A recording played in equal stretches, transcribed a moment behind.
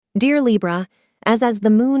Dear Libra, as the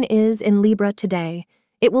moon is in Libra today,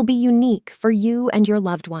 it will be unique for you and your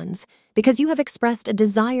loved ones because you have expressed a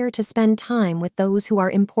desire to spend time with those who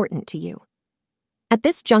are important to you. At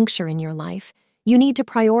this juncture in your life, you need to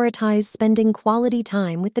prioritize spending quality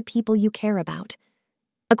time with the people you care about.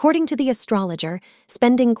 According to the astrologer,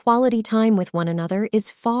 spending quality time with one another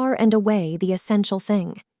is far and away the essential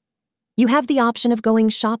thing. You have the option of going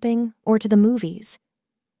shopping or to the movies.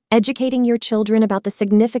 Educating your children about the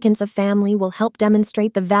significance of family will help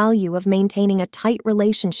demonstrate the value of maintaining a tight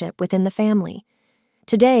relationship within the family.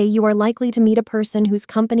 Today, you are likely to meet a person whose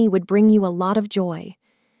company would bring you a lot of joy.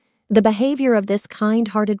 The behavior of this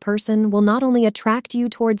kind-hearted person will not only attract you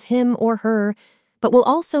towards him or her, but will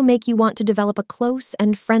also make you want to develop a close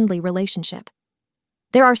and friendly relationship.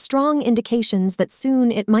 There are strong indications that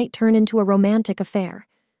soon it might turn into a romantic affair.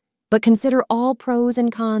 But consider all pros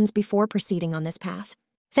and cons before proceeding on this path.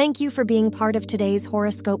 Thank you for being part of today's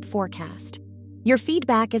horoscope forecast. Your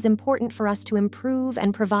feedback is important for us to improve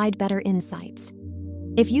and provide better insights.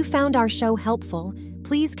 If you found our show helpful,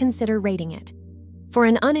 please consider rating it. For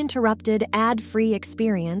an uninterrupted, ad-free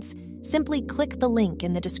experience, simply click the link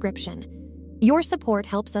in the description. Your support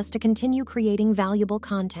helps us to continue creating valuable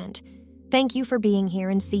content. Thank you for being here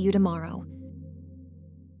and see you tomorrow.